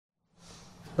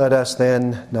Let us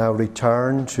then now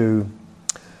return to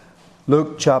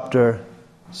Luke chapter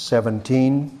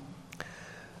 17.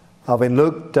 Having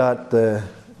looked at the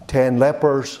 10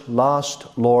 lepers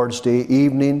last Lord's Day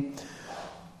evening,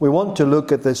 we want to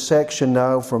look at this section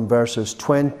now from verses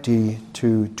 20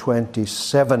 to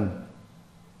 27.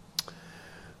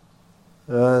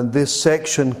 This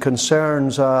section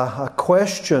concerns a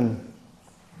question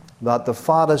that the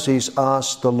Pharisees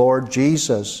asked the Lord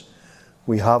Jesus.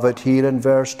 We have it here in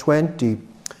verse 20.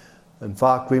 In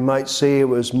fact, we might say it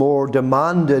was more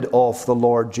demanded of the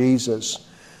Lord Jesus.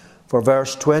 For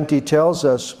verse 20 tells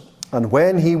us, "And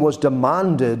when he was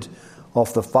demanded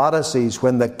of the Pharisees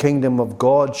when the kingdom of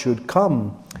God should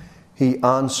come, he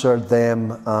answered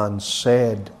them and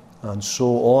said," and so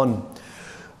on.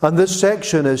 And this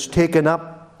section is taken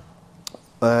up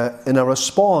in a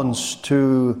response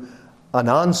to an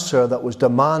answer that was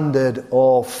demanded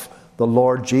of the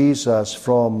Lord Jesus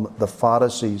from the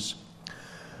Pharisees.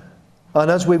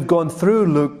 And as we've gone through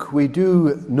Luke, we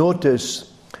do notice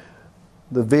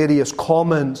the various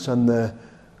comments and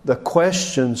the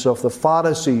questions of the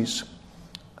Pharisees,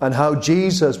 and how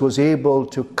Jesus was able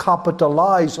to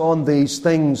capitalize on these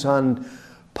things and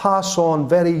pass on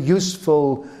very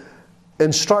useful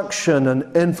instruction and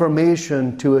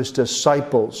information to his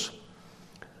disciples.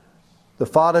 The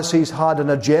Pharisees had an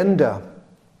agenda,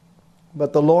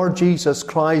 but the Lord Jesus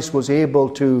Christ was able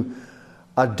to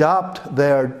adapt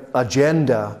their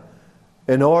agenda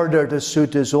in order to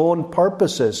suit his own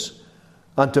purposes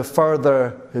and to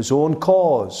further his own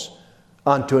cause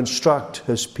and to instruct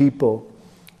his people.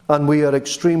 And we are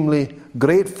extremely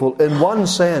grateful, in one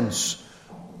sense,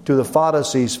 to the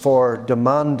Pharisees for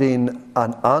demanding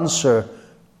an answer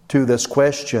to this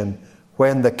question,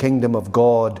 when the kingdom of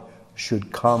God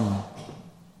should come.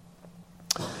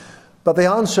 But the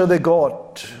answer they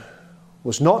got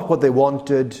was not what they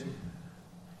wanted,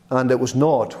 and it was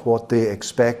not what they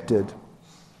expected.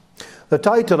 The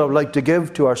title I would like to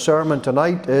give to our sermon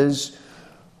tonight is,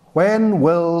 "When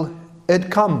Will It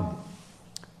Come?"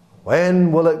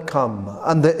 When will it come?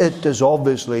 And the "it" is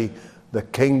obviously the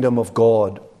kingdom of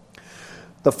God.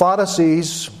 The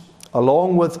Pharisees,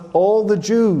 along with all the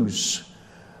Jews,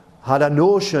 had a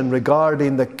notion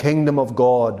regarding the kingdom of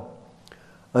God.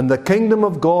 And the kingdom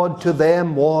of God to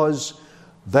them was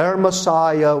their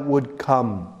Messiah would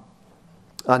come.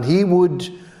 And he would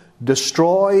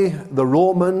destroy the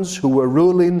Romans who were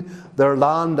ruling their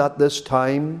land at this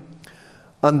time.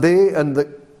 And the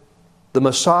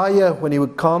Messiah, when he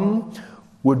would come,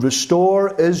 would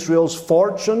restore Israel's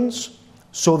fortunes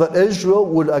so that Israel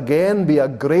would again be a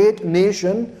great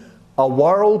nation, a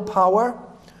world power.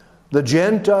 The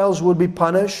Gentiles would be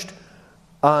punished,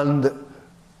 and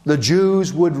the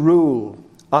Jews would rule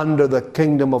under the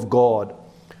kingdom of God.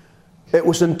 It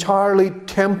was entirely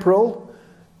temporal.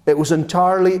 It was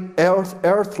entirely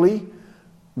earthly.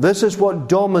 This is what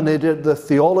dominated the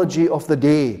theology of the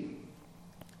day.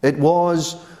 It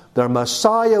was their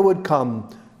Messiah would come.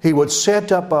 He would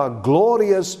set up a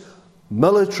glorious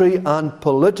military and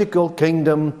political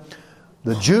kingdom.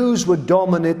 The Jews would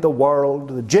dominate the world.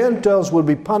 The Gentiles would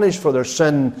be punished for their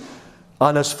sin.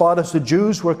 And as far as the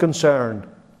Jews were concerned,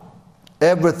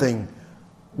 everything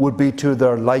would be to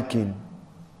their liking.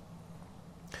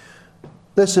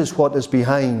 This is what is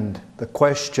behind the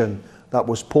question that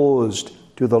was posed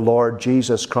to the Lord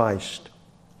Jesus Christ.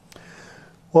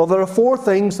 Well, there are 4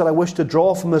 things that I wish to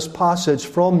draw from this passage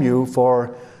from you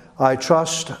for, I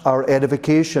trust, our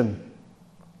edification.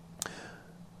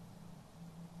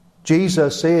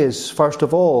 Jesus says, first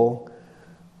of all,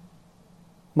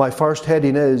 my first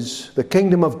heading is the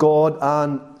kingdom of God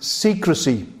and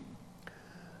secrecy.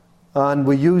 And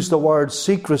we use the word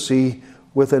secrecy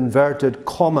with inverted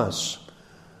commas,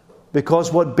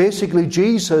 because what basically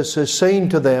Jesus is saying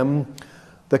to them,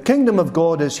 the kingdom of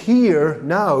God is here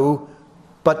now,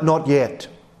 but not yet.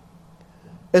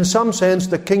 In some sense,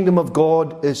 the kingdom of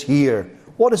God is here.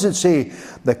 What does it say?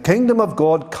 The kingdom of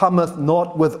God cometh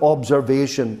not with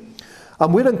observation.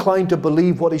 And we're inclined to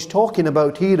believe what he's talking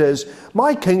about here is,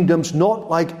 my kingdom's not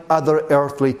like other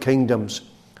earthly kingdoms.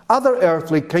 Other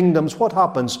earthly kingdoms, what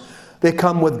happens? They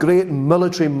come with great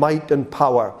military might and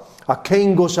power. A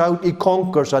king goes out, he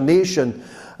conquers a nation,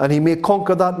 and he may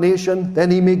conquer that nation, then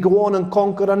he may go on and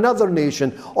conquer another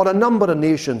nation, or a number of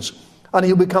nations, and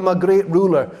he'll become a great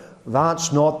ruler.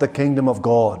 That's not the kingdom of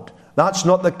God. That's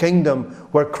not the kingdom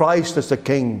where Christ is the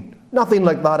king. Nothing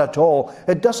like that at all.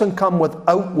 It doesn't come with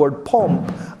outward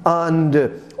pomp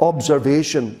and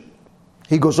observation.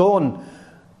 He goes on,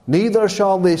 neither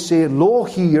shall they say, lo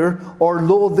here, or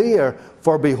lo there,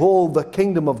 for behold, the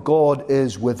kingdom of God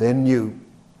is within you.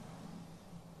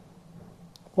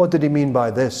 What did he mean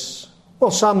by this?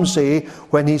 Well, some say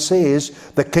when he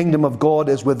says the kingdom of God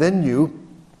is within you,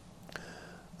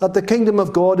 that the kingdom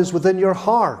of God is within your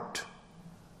heart.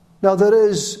 Now there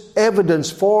is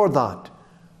evidence for that.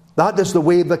 That is the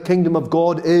way the kingdom of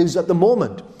God is at the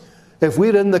moment. If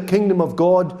we're in the kingdom of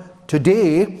God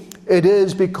today, it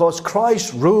is because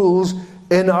Christ rules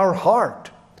in our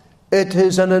heart. It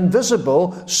is an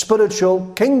invisible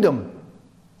spiritual kingdom.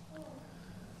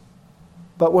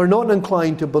 But we're not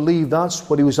inclined to believe that's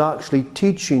what he was actually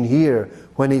teaching here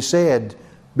when he said,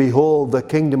 behold, the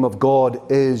kingdom of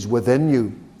God is within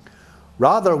you.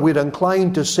 Rather, we're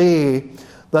inclined to say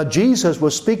that Jesus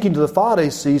was speaking to the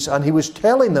Pharisees and he was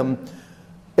telling them,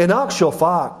 in actual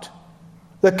fact,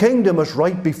 the kingdom is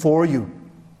right before you.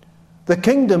 The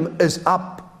kingdom is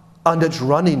up and it's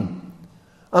running.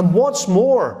 And what's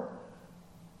more,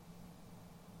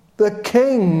 the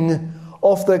king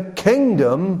of the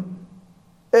kingdom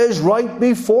is right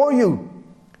before you.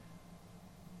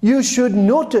 You should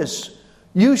notice,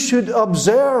 you should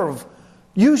observe,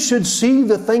 you should see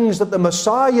the things that the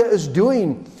Messiah is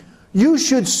doing. You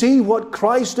should see what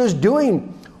Christ is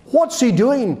doing. What's he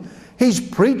doing? He's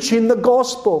preaching the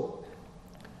gospel.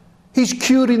 He's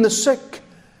curing the sick.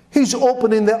 He's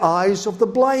opening the eyes of the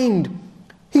blind.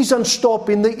 He's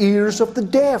unstopping the ears of the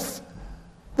deaf.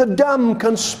 The dumb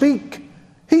can speak.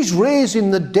 He's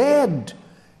raising the dead.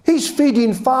 He's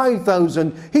feeding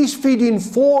 5,000. He's feeding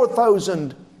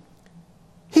 4,000.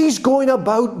 He's going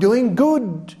about doing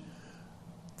good.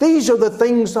 These are the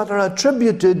things that are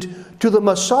attributed to the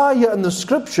Messiah in the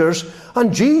Scriptures,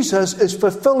 and Jesus is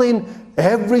fulfilling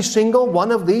every single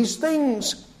one of these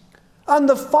things. And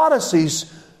the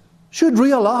Pharisees should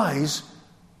realize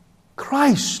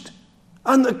Christ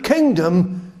and the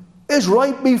kingdom is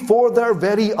right before their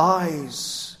very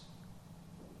eyes.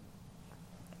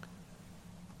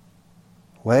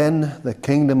 When the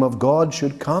kingdom of God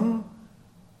should come,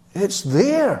 it's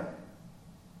there.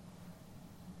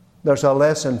 There's a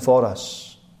lesson for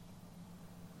us.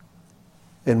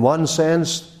 In one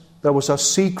sense, there was a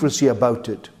secrecy about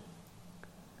it.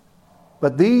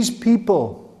 But these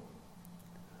people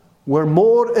were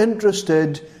more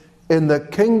interested in the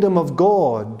kingdom of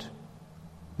God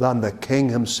than the king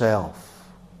himself.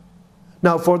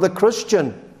 Now, for the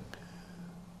Christians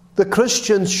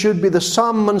should be the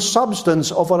sum and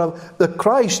substance of the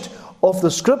Christ of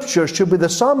the Scripture should be the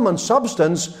sum and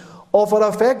substance of our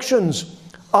affections.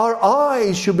 Our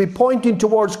eyes should be pointing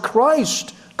towards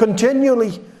Christ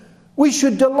continually. We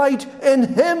should delight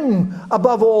in Him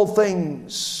above all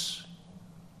things.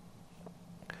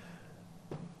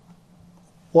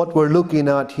 What we're looking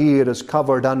at here is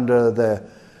covered under the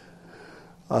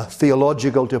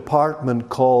theological department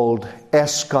called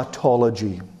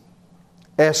eschatology.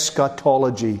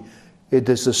 Eschatology, it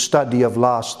is the study of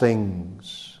last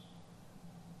things.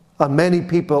 And many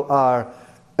people are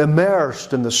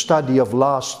immersed in the study of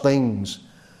last things.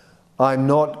 I'm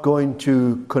not going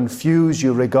to confuse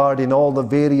you regarding all the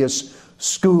various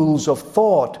schools of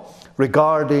thought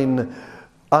regarding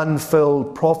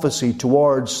unfulfilled prophecy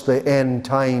towards the end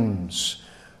times.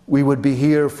 We would be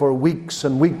here for weeks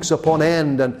and weeks upon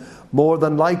end, and more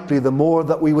than likely the more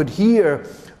that we would hear,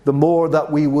 the more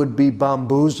that we would be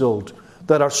bamboozled.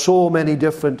 There are so many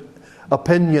different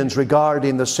opinions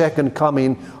regarding the second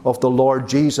coming of the Lord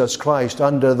Jesus Christ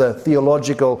under the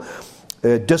theological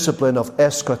discipline of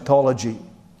eschatology.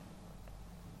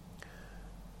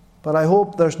 But I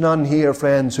hope there's none here,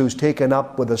 friends, who's taken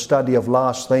up with the study of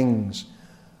last things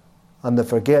and they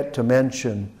forget to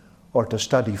mention or to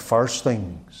study first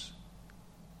things.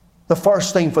 The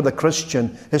first thing for the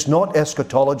Christian is not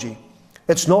eschatology.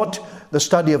 It's not the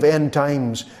study of end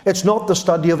times. It's not the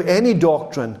study of any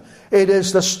doctrine. It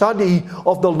is the study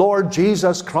of the Lord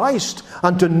Jesus Christ,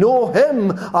 and to know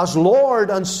Him as Lord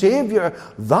and Savior.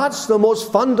 That's the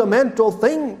most fundamental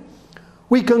thing.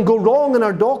 We can go wrong in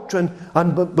our doctrine,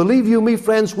 and believe you me,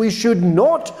 friends, we should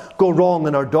not go wrong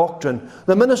in our doctrine.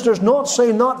 The minister's not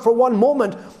saying that for one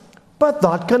moment, but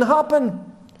that can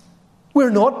happen.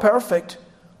 We're not perfect.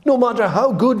 No matter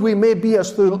how good we may be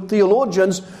as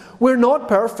theologians, we're not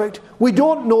perfect. We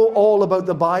don't know all about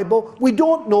the Bible. We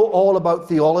don't know all about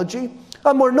theology.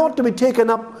 And we're not to be taken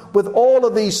up with all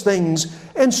of these things.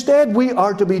 Instead, we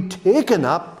are to be taken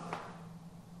up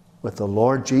with the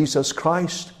Lord Jesus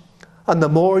Christ. And the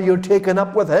more you're taken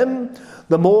up with Him,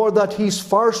 the more that He's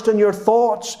first in your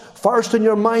thoughts, first in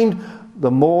your mind,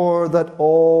 the more that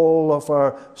all of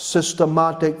our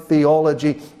systematic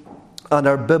theology and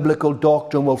our biblical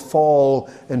doctrine will fall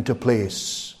into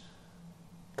place.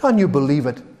 Can you believe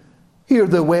it? Here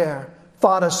they were,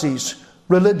 Pharisees,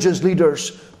 religious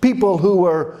leaders, people who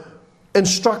were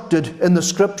instructed in the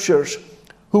Scriptures,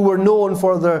 who were known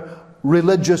for their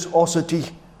religiosity.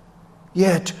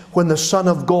 Yet when the Son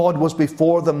of God was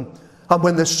before them, and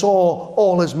when they saw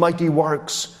all his mighty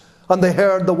works, and they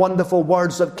heard the wonderful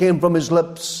words that came from his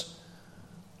lips,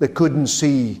 they couldn't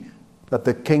see that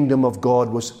the kingdom of God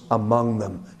was among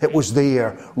them. It was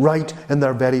there, right in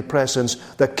their very presence.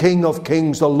 The King of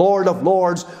Kings, the Lord of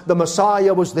Lords, the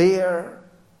Messiah was there.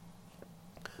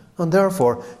 And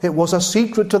therefore, it was a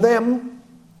secret to them.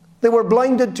 They were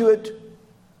blinded to it.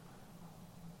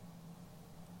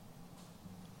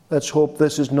 Let's hope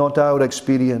this is not our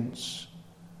experience.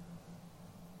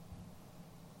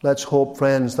 Let's hope,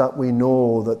 friends, that we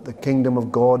know that the kingdom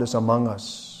of God is among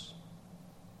us.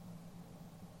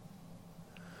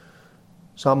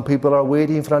 Some people are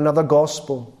waiting for another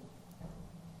gospel.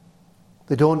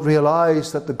 They don't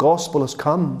realize that the gospel has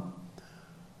come.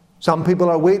 Some people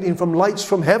are waiting for lights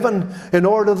from heaven in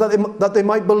order that they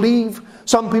might believe.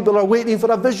 Some people are waiting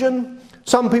for a vision.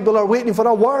 Some people are waiting for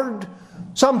a word.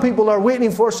 Some people are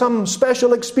waiting for some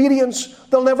special experience.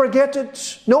 They'll never get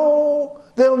it. No,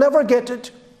 they'll never get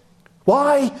it.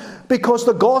 Why? Because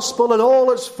the gospel in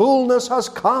all its fullness has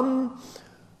come.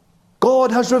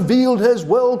 God has revealed his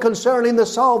will concerning the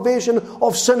salvation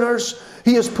of sinners.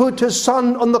 He has put his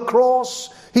Son on the cross.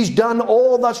 He's done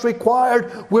all that's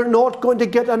required. We're not going to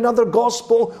get another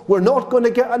gospel. We're not going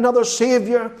to get another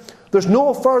Savior. There's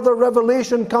no further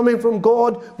revelation coming from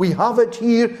God. We have it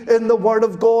here in the Word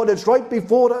of God. It's right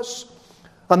before us.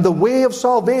 And the way of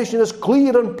salvation is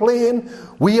clear and plain.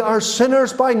 We are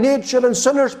sinners by nature and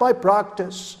sinners by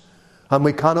practice. And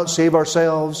we cannot save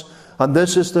ourselves. And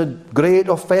this is the great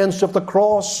offense of the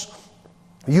cross.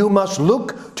 You must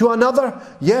look to another.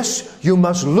 Yes, you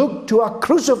must look to a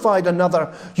crucified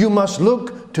another. You must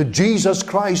look to Jesus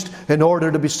Christ in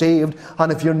order to be saved.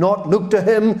 And if you're not look to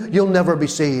him, you'll never be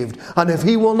saved. And if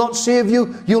he will not save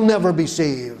you, you'll never be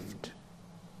saved.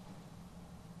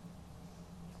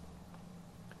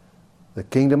 The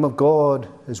kingdom of God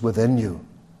is within you.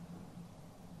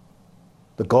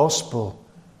 The gospel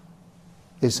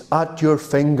is at your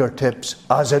fingertips,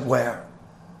 as it were.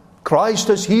 Christ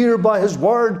is here by his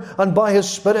word and by his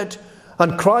Spirit.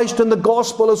 And Christ in the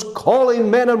gospel is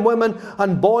calling men and women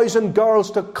and boys and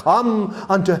girls to come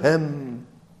unto him.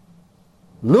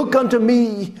 Look unto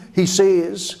me, he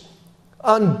says,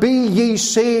 and be ye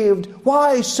saved.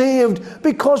 Why saved?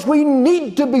 Because we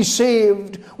need to be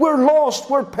saved. We're lost,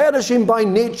 we're perishing by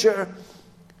nature.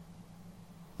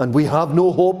 And we have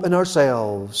no hope in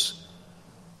ourselves.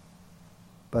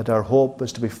 But our hope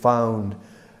is to be found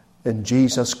in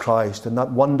Jesus Christ and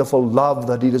that wonderful love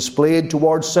that he displayed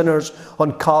towards sinners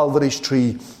on Calvary's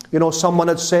tree. You know, someone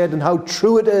had said, and how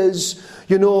true it is,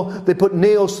 you know, they put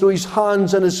nails through his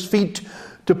hands and his feet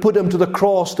to put him to the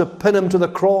cross, to pin him to the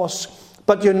cross.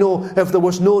 But you know, if there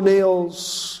was no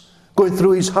nails going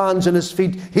through his hands and his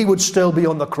feet, he would still be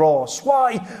on the cross.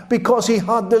 Why? Because he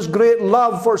had this great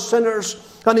love for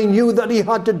sinners and he knew that he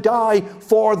had to die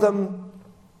for them.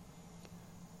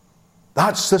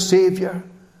 That's the Savior.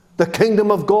 The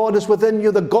kingdom of God is within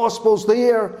you. The gospel's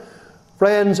there.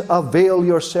 Friends, avail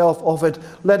yourself of it.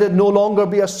 Let it no longer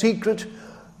be a secret.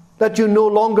 Let you no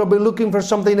longer be looking for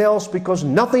something else because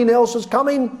nothing else is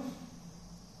coming.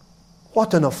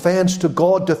 What an offense to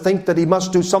God to think that he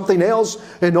must do something else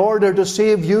in order to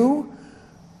save you.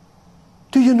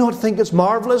 Do you not think it's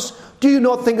marvelous? Do you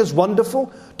not think it's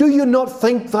wonderful? Do you not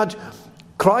think that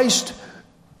Christ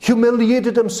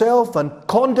humiliated himself and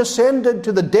condescended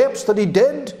to the depths that he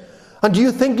did? And do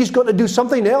you think he's going to do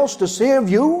something else to save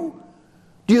you?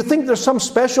 Do you think there's some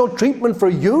special treatment for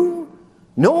you?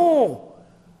 No.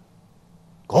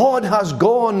 God has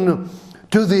gone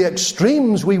to the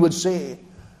extremes, we would say.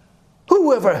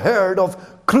 Who ever heard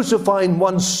of crucifying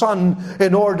one's Son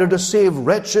in order to save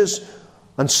wretches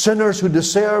and sinners who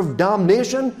deserve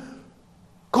damnation?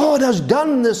 God has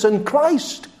done this in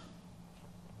Christ.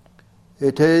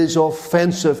 It is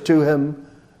offensive to him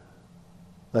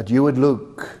that you would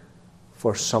look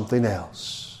for something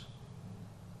else.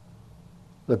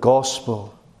 The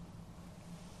gospel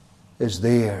is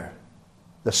there.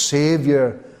 The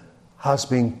Savior has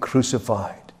been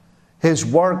crucified. His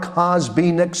work has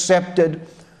been accepted.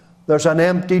 There's an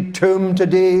empty tomb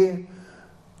today.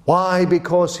 Why?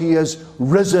 Because he is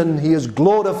risen, he is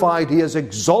glorified, he is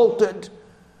exalted.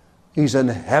 He's in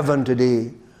heaven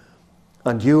today.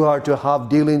 And you are to have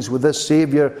dealings with this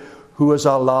Savior who is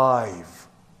alive.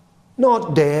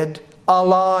 Not dead,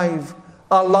 alive.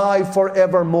 Alive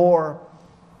forevermore.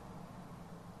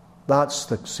 That's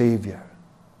the Savior.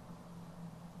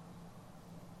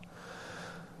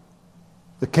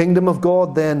 The kingdom of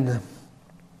God then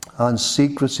and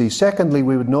secrecy. Secondly,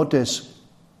 we would notice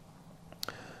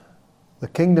the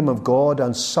kingdom of God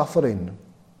and suffering.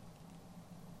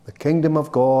 The kingdom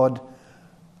of God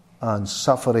and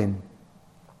suffering.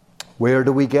 Where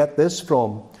do we get this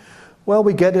from? Well,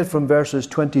 we get it from verses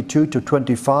 22 to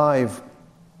 25.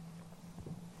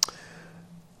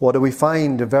 What do we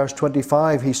find? In verse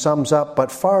 25, he sums up,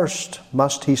 "But first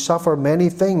must he suffer many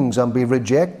things and be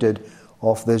rejected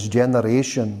of this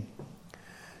generation."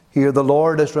 Here the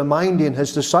Lord is reminding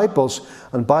his disciples,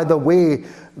 and by the way,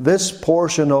 this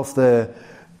portion of the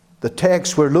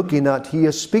text we're looking at, he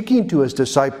is speaking to his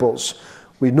disciples.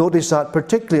 We notice that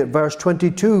particularly at verse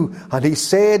 22, "And he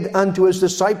said unto his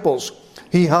disciples,"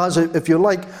 he has, if you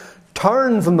like,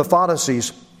 turned from the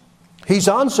Pharisees. He's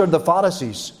answered the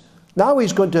Pharisees. Now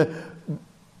he's going to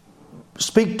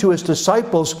speak to his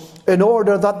disciples in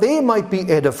order that they might be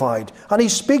edified. And he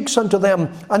speaks unto them,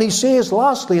 and he says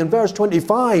lastly in verse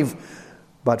 25,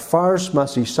 "But first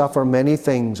must he suffer many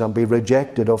things and be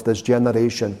rejected of this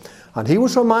generation." And he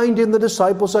was reminding the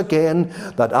disciples again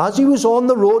that as he was on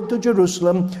the road to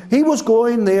Jerusalem, he was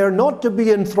going there not to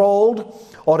be enthralled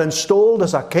or installed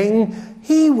as a king.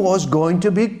 He was going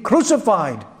to be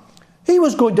crucified. He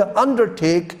was going to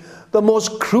undertake the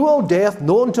most cruel death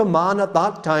known to man at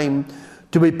that time,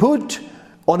 to be put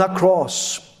on a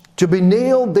cross, to be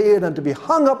nailed there and to be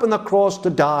hung up on the cross to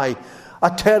die. A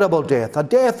terrible death, a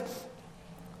death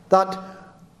that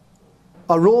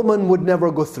a Roman would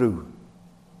never go through.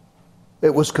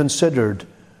 It was considered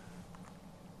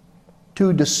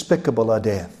too despicable a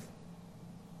death.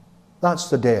 That's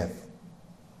the death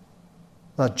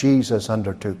that Jesus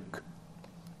undertook.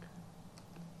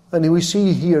 And we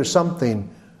see here something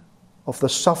of the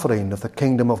suffering of the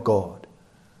kingdom of God.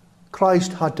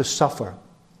 Christ had to suffer.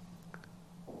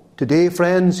 Today,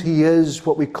 friends, he is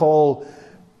what we call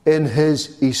in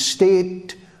his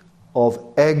estate of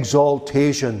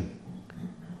exaltation.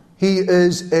 He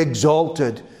is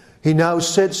exalted. He now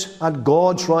sits at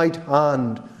God's right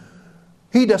hand.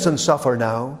 He doesn't suffer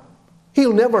now.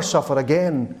 He'll never suffer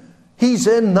again. He's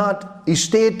in that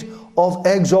estate of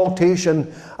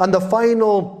exaltation. And the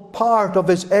final part of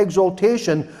his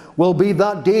exaltation will be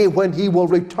that day when he will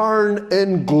return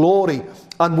in glory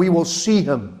and we will see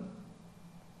him.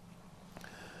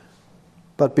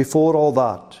 But before all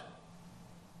that,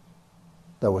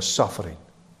 there was suffering.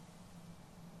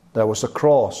 There was a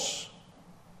cross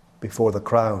before the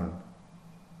crown.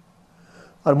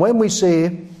 And when we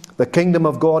say the kingdom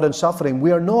of God and suffering,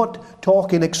 we are not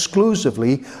talking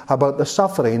exclusively about the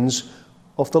sufferings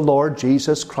of the Lord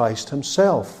Jesus Christ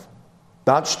himself.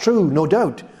 That's true, no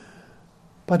doubt.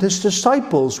 But his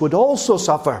disciples would also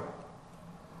suffer.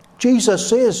 Jesus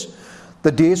says,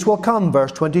 "The days will come,"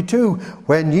 verse 22,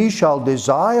 "when ye shall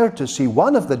desire to see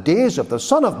one of the days of the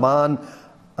Son of Man,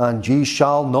 and ye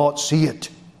shall not see it."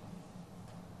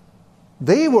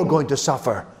 They were going to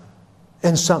suffer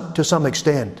to some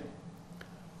extent.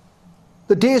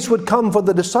 The days would come for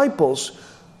the disciples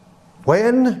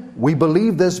when, we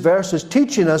believe this verse is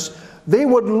teaching us, they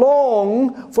would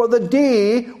long for the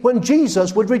day when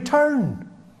Jesus would return.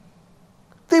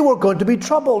 They were going to be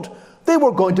troubled. They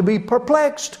were going to be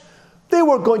perplexed. They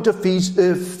were going to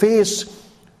face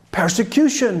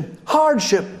persecution,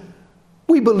 hardship.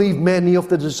 We believe many of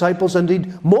the disciples,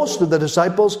 indeed most of the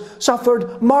disciples,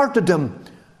 suffered martyrdom.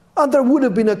 And there would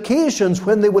have been occasions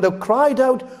when they would have cried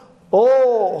out,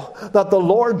 "Oh, that the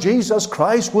Lord Jesus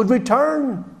Christ would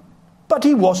return." But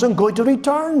he wasn't going to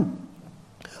return.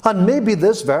 And maybe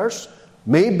this verse,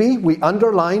 maybe we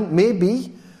underline,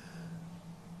 maybe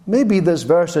this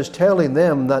verse is telling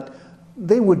them that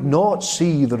they would not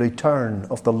see the return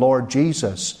of the Lord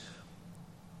Jesus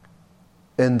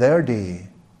in their day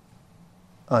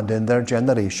and in their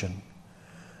generation.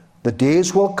 "The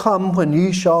days will come when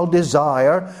ye shall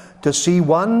desire to see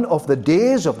one of the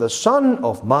days of the Son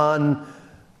of Man,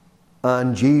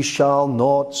 and ye shall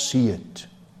not see it."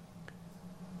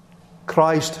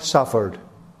 Christ suffered.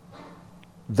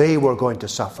 They were going to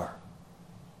suffer.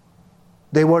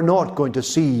 They were not going to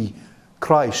see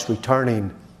Christ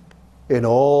returning in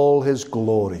all his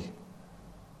glory.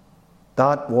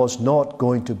 That was not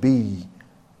going to be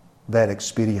their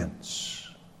experience.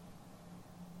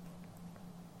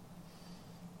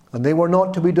 And they were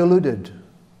not to be deluded.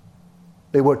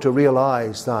 They were to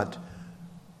realize that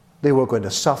they were going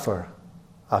to suffer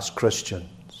as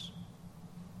Christians.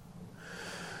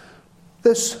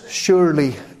 This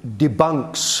surely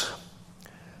debunks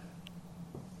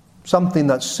something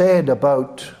that's said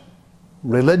about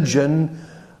religion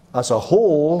as a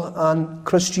whole and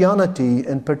Christianity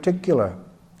in particular.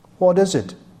 What is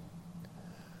it?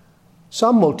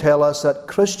 Some will tell us that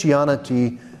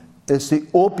Christianity is the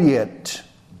opiate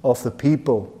of the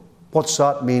people. What's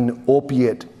that mean,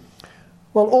 opiate?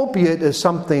 Well, opiate is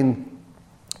something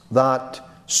that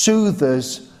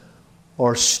soothes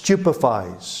or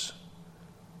stupefies.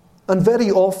 And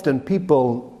very often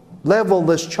people level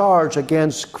this charge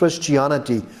against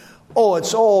Christianity. Oh,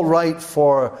 it's all right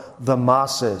for the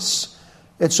masses.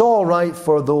 It's all right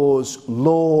for those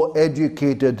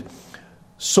low-educated,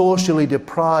 socially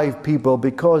deprived people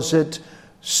because it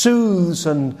soothes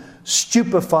and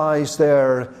stupefies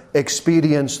their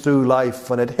experience through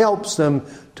life and it helps them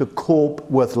to cope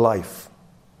with life.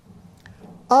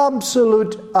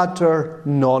 Absolute, utter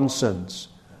nonsense.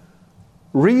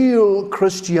 Real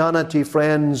Christianity,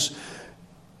 friends,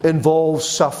 involves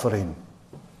suffering.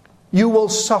 You will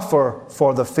suffer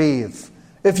for the faith.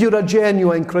 If you're a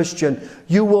genuine Christian,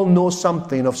 you will know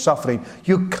something of suffering.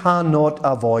 You cannot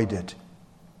avoid it.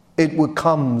 It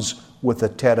comes with the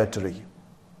territory.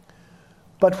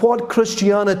 But what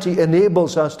Christianity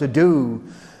enables us to do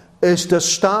is to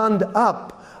stand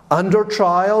up under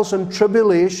trials and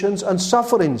tribulations and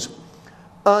sufferings.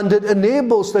 And it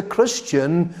enables the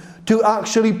Christian to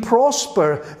actually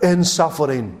prosper in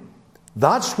suffering.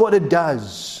 That's what it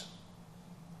does.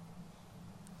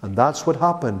 And that's what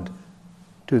happened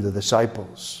to the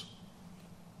disciples.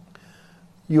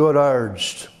 You are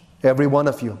urged, every one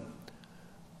of you,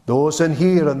 those in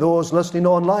here and those listening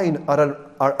online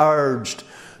are urged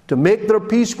to make their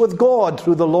peace with God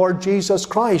through the Lord Jesus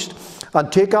Christ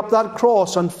and take up that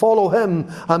cross and follow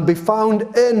Him and be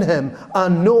found in Him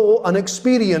and know and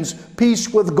experience peace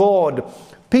with God.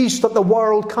 Peace that the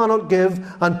world cannot give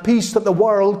and peace that the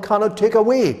world cannot take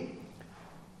away.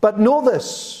 But know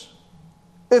this,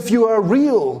 if you are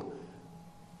real,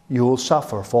 you will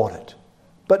suffer for it.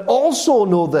 But also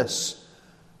know this,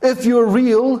 if you're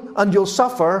real and you'll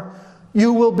suffer,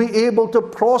 you will be able to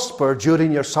prosper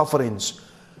during your sufferings.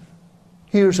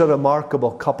 Here's a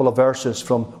remarkable couple of verses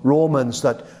from Romans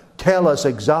that tell us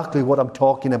exactly what I'm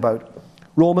talking about.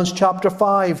 Romans chapter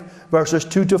 5, verses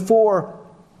 2 to 4.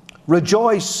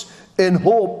 Rejoice in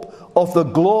hope of the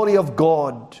glory of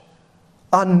God.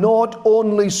 And not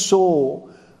only so,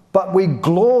 but we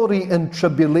glory in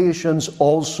tribulations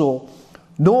also,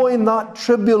 knowing that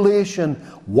tribulation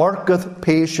worketh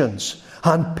patience,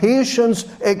 and patience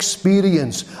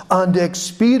experience, and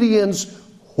experience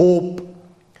hope.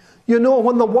 You know,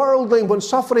 when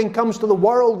suffering comes to the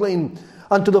worldling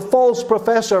and to the false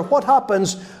professor, what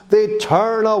happens? They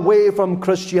turn away from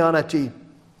Christianity.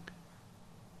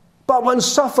 But when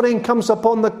suffering comes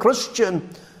upon the Christian,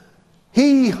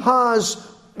 he has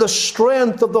the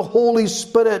strength of the Holy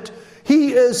Spirit.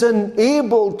 He is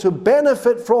enabled to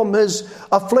benefit from his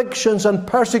afflictions and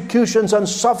persecutions and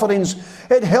sufferings.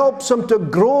 It helps him to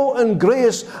grow in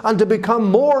grace and to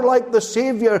become more like the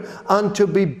Saviour and to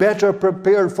be better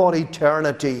prepared for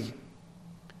eternity.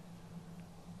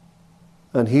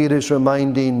 And here is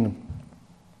reminding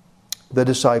the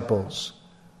disciples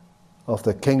of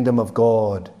the kingdom of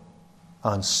God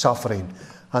and suffering.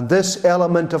 And this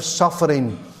element of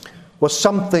suffering was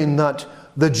something that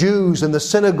the Jews in the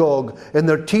synagogue, in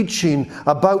their teaching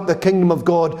about the kingdom of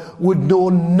God, would know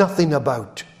nothing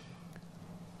about.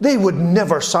 They would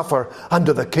never suffer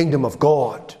under the kingdom of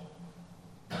God.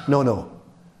 No.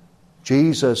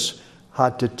 Jesus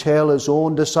had to tell his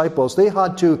own disciples. They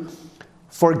had to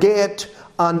forget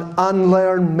and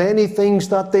unlearn many things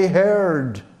that they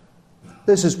heard.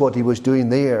 This is what he was doing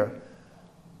there.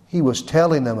 He was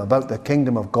telling them about the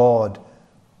kingdom of God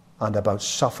and about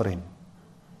suffering.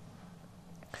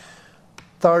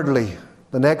 Thirdly,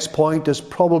 the next point is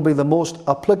probably the most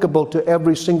applicable to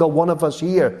every single one of us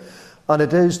here, and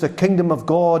it is the kingdom of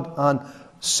God and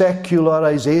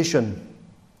secularization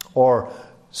or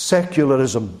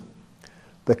secularism.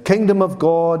 The kingdom of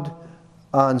God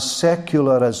and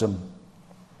secularism.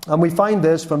 And we find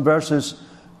this from verses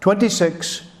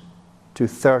 26 to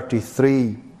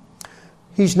 33.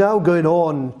 He's now going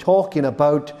on talking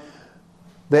about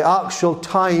the actual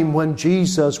time when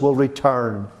Jesus will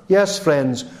return. Yes,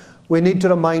 friends, we need to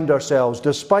remind ourselves,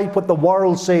 despite what the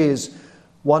world says,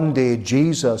 one day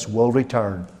Jesus will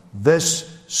return.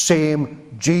 This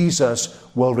same Jesus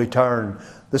will return.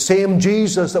 The same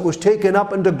Jesus that was taken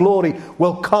up into glory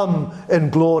will come in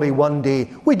glory one day.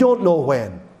 We don't know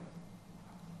when.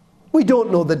 We don't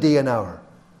know the day and hour.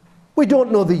 We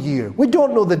don't know the year. We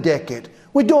don't know the decade.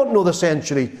 We don't know the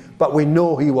century, but we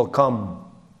know he will come.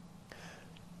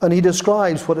 And he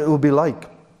describes what it will be like.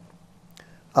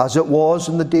 As it was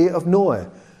in the day of Noah,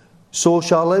 so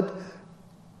shall it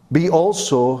be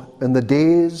also in the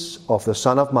days of the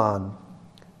Son of Man.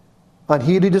 And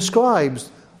here he describes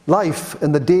life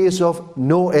in the days of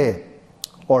Noah,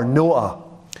 or Noah.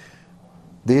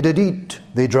 They did eat,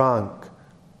 they drank,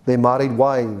 they married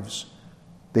wives,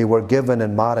 they were given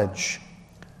in marriage,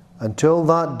 until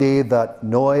that day that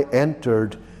Noah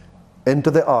entered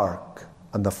into the ark,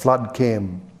 and the flood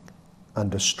came and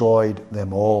destroyed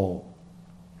them all.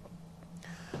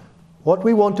 What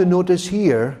we want to notice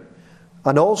here,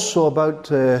 and also about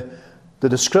the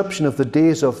description of the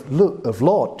days of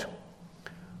Lot,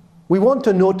 we want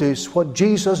to notice what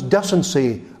Jesus doesn't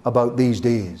say about these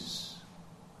days.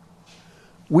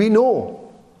 We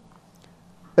know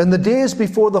in the days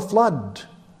before the flood,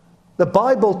 the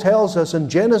Bible tells us in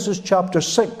Genesis chapter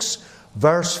 6,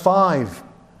 verse 5,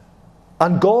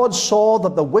 and God saw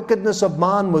that the wickedness of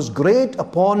man was great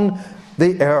upon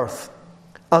the earth,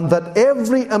 and that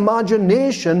every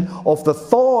imagination of the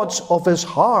thoughts of his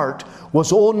heart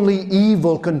was only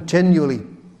evil continually.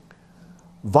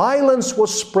 Violence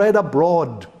was spread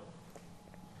abroad.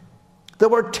 There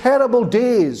were terrible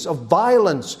days of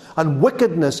violence and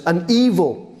wickedness and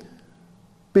evil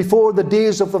before the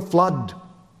days of the flood.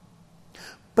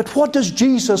 But what does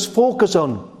Jesus focus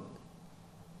on?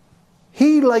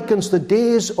 He likens the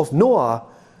days of Noah.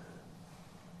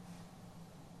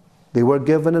 They were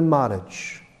given in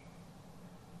marriage.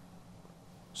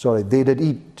 They did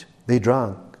eat, they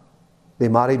drank, they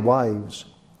married wives,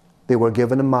 they were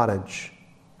given in marriage,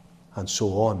 and so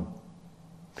on.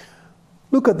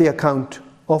 Look at the account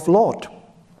of Lot.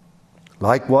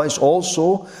 Likewise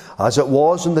also, as it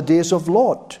was in the days of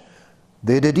Lot,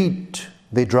 they did eat,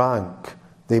 they drank,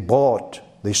 they bought,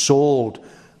 they sold,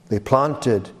 they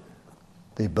planted,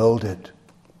 they builded.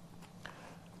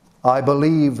 I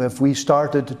believe if we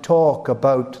started to talk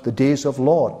about the days of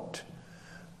Lot,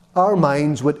 our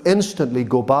minds would instantly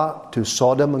go back to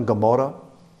Sodom and Gomorrah.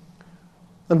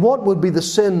 And what would be the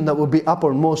sin that would be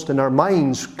uppermost in our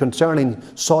minds concerning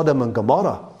Sodom and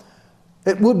Gomorrah?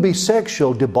 It would be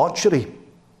sexual debauchery.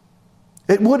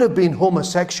 It would have been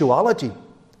homosexuality.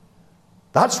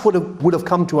 That's what would have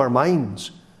come to our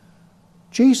minds.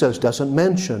 Jesus doesn't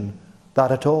mention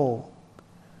that at all.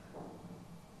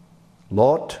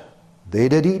 Lot, they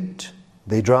did eat,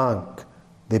 they drank,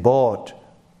 they bought,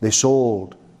 they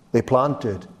sold, they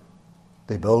planted,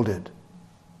 they builded.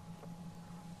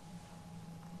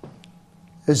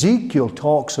 Ezekiel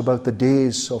talks about the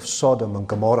days of Sodom and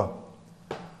Gomorrah,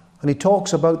 and he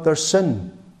talks about their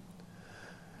sin.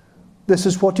 This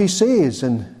is what he says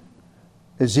in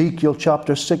Ezekiel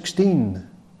chapter 16,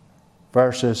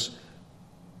 verses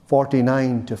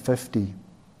 49 to 50.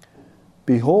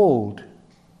 Behold,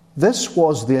 this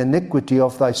was the iniquity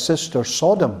of thy sister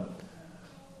Sodom,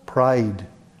 pride,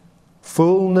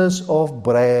 fullness of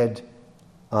bread,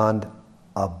 and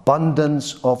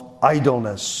abundance of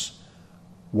idleness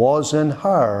was in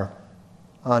her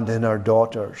and in her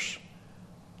daughters.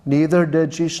 Neither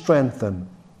did she strengthen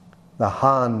the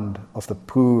hand of the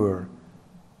poor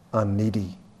and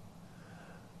needy.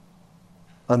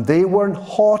 And they were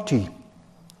haughty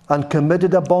and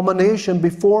committed abomination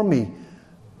before me.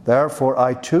 Therefore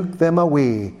I took them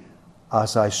away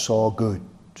as I saw good.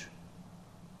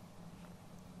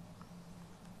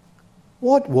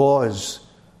 What was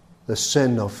the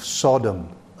sin of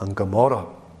Sodom and Gomorrah?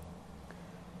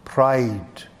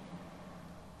 Pride.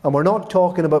 And we're not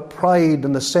talking about pride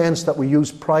in the sense that we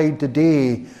use pride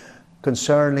today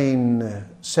concerning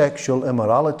sexual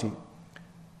immorality.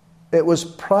 It was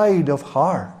pride of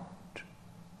heart.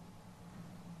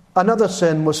 Another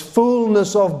sin was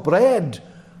fullness of bread.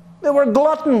 They were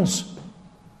gluttons.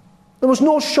 There was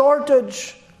no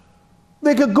shortage.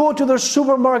 They could go to their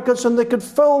supermarkets and they could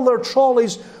fill their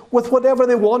trolleys with whatever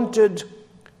they wanted.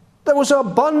 There was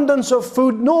abundance of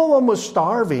food. No one was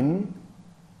starving.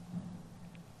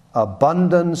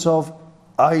 Abundance of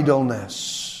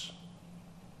idleness.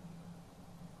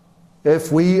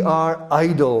 If we are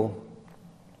idle,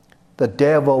 the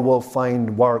devil will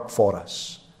find work for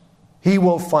us. He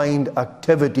will find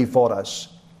activity for us.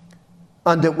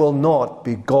 And it will not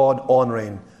be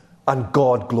God-honoring and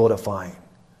God-glorifying.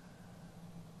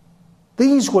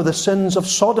 These were the sins of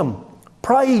Sodom.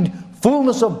 Pride,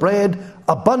 fullness of bread,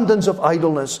 abundance of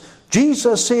idleness.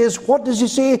 Jesus says, what does he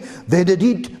say? They did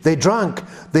eat, they drank,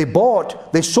 they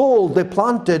bought, they sold, they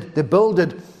planted, they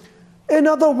builded. In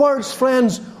other words,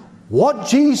 friends, what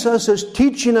Jesus is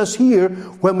teaching us here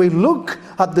when we look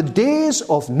at the days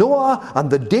of Noah and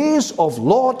the days of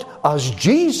Lot as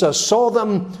Jesus saw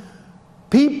them,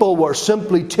 people were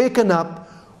simply taken up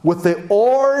with the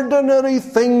ordinary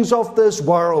things of this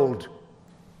world.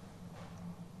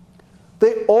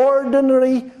 The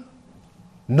ordinary,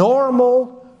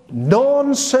 normal,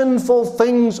 non-sinful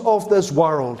things of this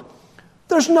world.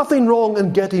 There's nothing wrong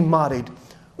in getting married.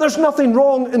 There's nothing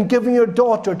wrong in giving your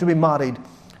daughter to be married.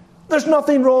 There's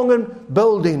nothing wrong in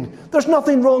building. There's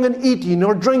nothing wrong in eating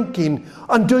or drinking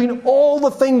and doing all the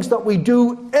things that we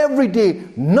do every day.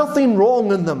 Nothing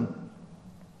wrong in them.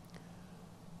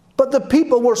 But the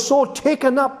people were so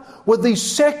taken up with these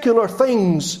secular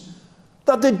things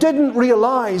that they didn't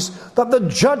realize that the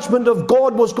judgment of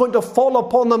God was going to fall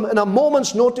upon them in a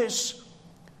moment's notice.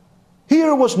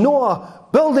 Here was Noah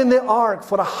building the ark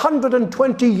for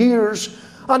 120 years,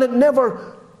 and it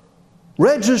never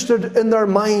registered in their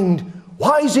mind,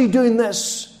 why is he doing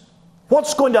this?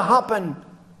 What's going to happen?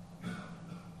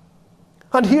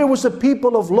 And here was the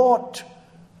people of Lot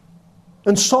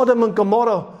in Sodom and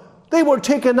Gomorrah. They were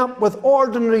taken up with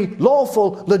ordinary,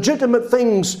 lawful, legitimate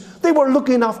things. They were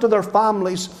looking after their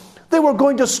families. They were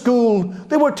going to school.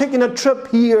 They were taking a trip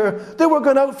here. They were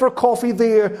going out for coffee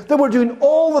there. They were doing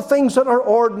all the things that are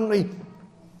ordinary.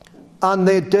 And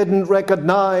they didn't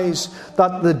recognize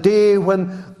that the day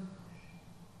when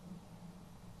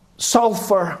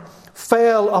sulfur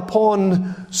fell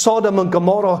upon Sodom and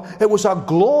Gomorrah, it was a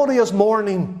glorious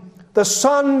morning. The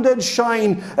sun did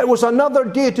shine. It was another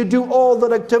day to do all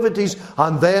their activities.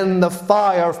 And then the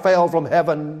fire fell from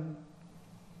heaven.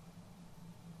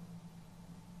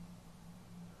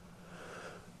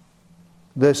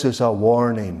 This is a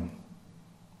warning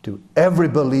to every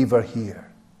believer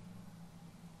here.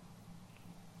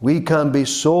 We can be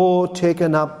so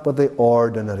taken up with the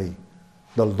ordinary,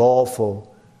 the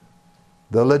lawful,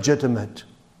 the legitimate,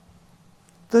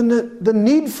 the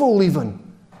needful even.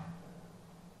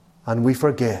 And we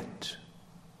forget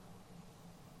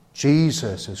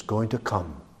Jesus is going to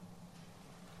come.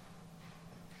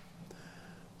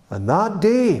 And that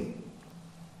day,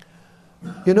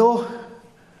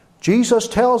 Jesus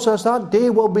tells us that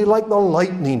day will be like the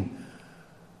lightning.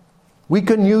 We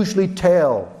can usually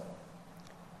tell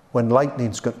when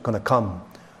lightning's going to come.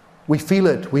 We feel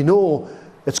it. We know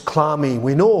it's clammy.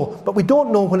 We know, but we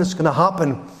don't know when it's going to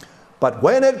happen. But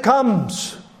when it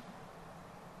comes,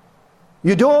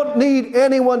 you don't need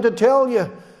anyone to tell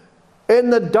you.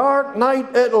 In the dark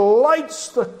night, it lights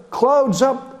the clouds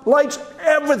up, lights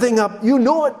everything up. You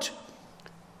know it.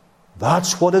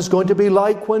 That's what it's going to be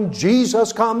like when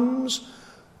Jesus comes.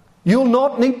 You'll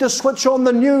not need to switch on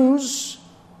the news.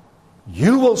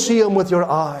 You will see him with your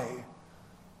eye.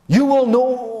 You will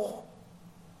know.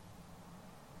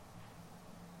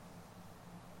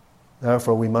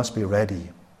 Therefore, we must be ready.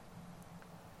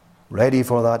 Ready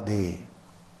for that day.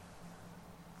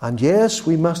 And yes,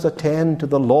 we must attend to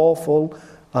the lawful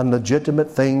and legitimate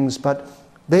things, but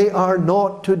they are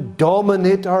not to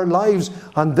dominate our lives.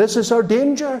 And this is our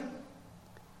danger.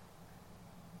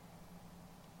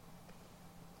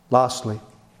 Lastly,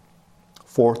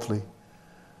 fourthly,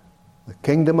 the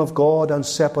kingdom of God and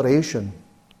separation.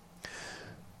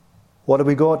 What have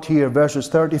we got here? Verses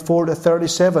 34 to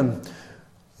 37.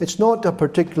 It's not a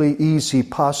particularly easy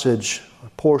passage, a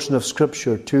portion of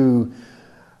Scripture to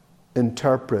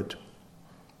interpret.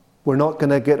 We're not going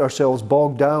to get ourselves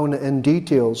bogged down in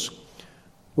details.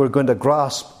 We're going to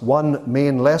grasp one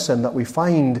main lesson that we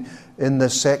find in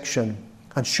this section.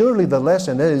 And surely the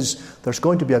lesson is there's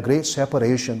going to be a great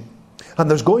separation. And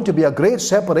there's going to be a great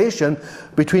separation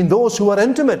between those who are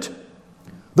intimate.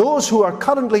 Those who are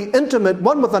currently intimate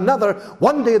one with another,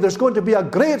 one day there's going to be a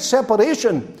great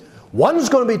separation. One's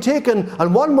going to be taken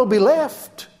and one will be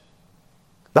left.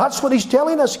 That's what he's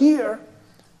telling us here.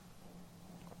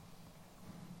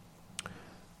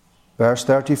 Verse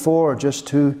 34, just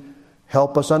to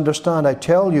help us understand, I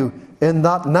tell you, in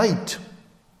that night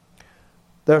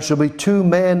there shall be two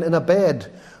men in a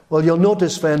bed. Well, you'll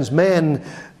notice, friends, men,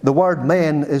 the word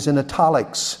men is in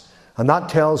italics. And that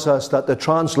tells us that the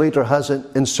translator has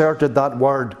inserted that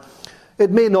word. It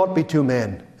may not be two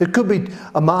men. It could be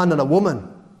a man and a woman.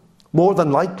 More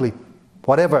than likely.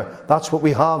 Whatever. That's what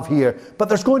we have here. But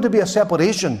there's going to be a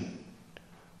separation.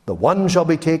 The one shall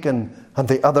be taken and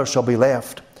the other shall be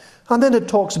left. And then it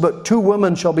talks about two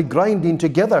women shall be grinding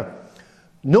together.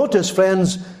 Notice,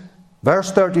 friends,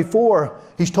 verse 34,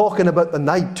 he's talking about the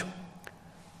night.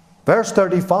 Verse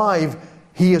 35,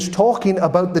 he is talking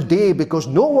about the day because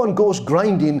no one goes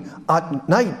grinding at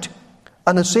night.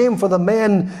 And the same for the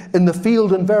men in the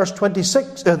field in verse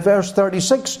 36.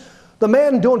 The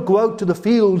men don't go out to the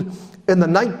field in the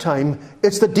nighttime,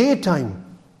 it's the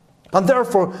daytime. And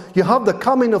therefore, you have the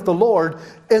coming of the Lord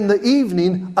in the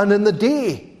evening and in the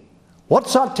day.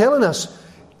 What's that telling us?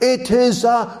 It is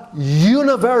a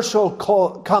universal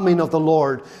coming of the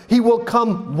Lord. He will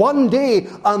come one day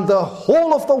and the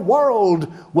whole of the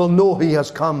world will know he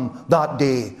has come that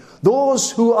day.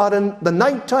 Those who are in the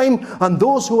nighttime and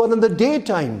those who are in the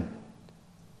daytime,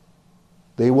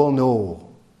 they will know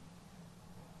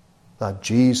that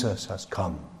Jesus has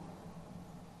come.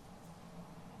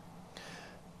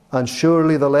 And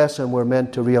surely the lesson we're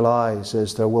meant to realize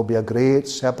is there will be a great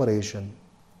separation.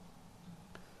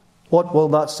 What will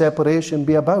that separation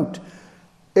be about?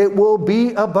 It will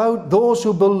be about those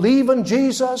who believe in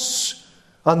Jesus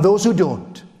and those who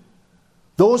don't.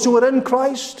 Those who are in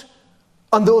Christ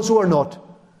and those who are not.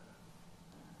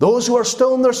 Those who are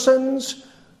still in their sins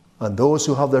and those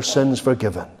who have their sins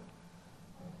forgiven.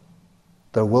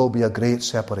 There will be a great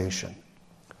separation.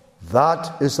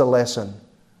 That is the lesson.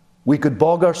 We could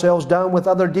bog ourselves down with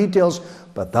other details,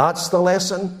 but that's the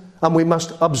lesson, and we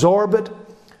must absorb it.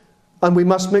 And we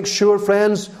must make sure,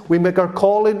 friends, we make our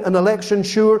calling and election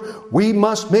sure. We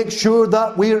must make sure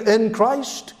that we're in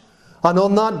Christ. And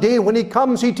on that day when He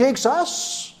comes, He takes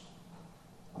us.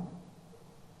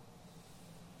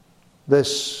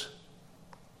 This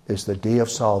is the day of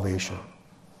salvation.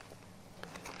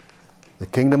 The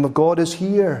kingdom of God is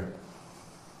here.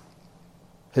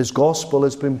 His gospel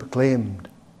has been proclaimed.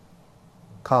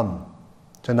 Come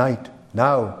tonight,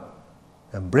 now.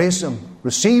 Embrace Him,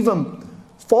 receive Him,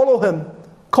 follow Him,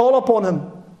 call upon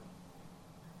Him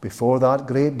before that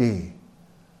great day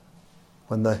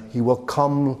when He will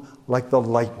come like the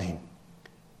lightning.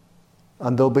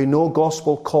 And there'll be no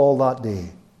gospel call that day.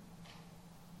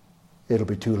 It'll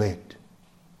be too late.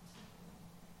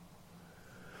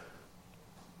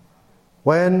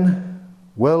 When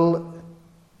will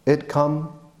it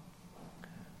come?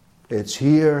 It's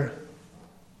here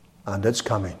and it's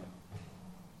coming.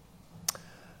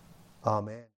 Amen.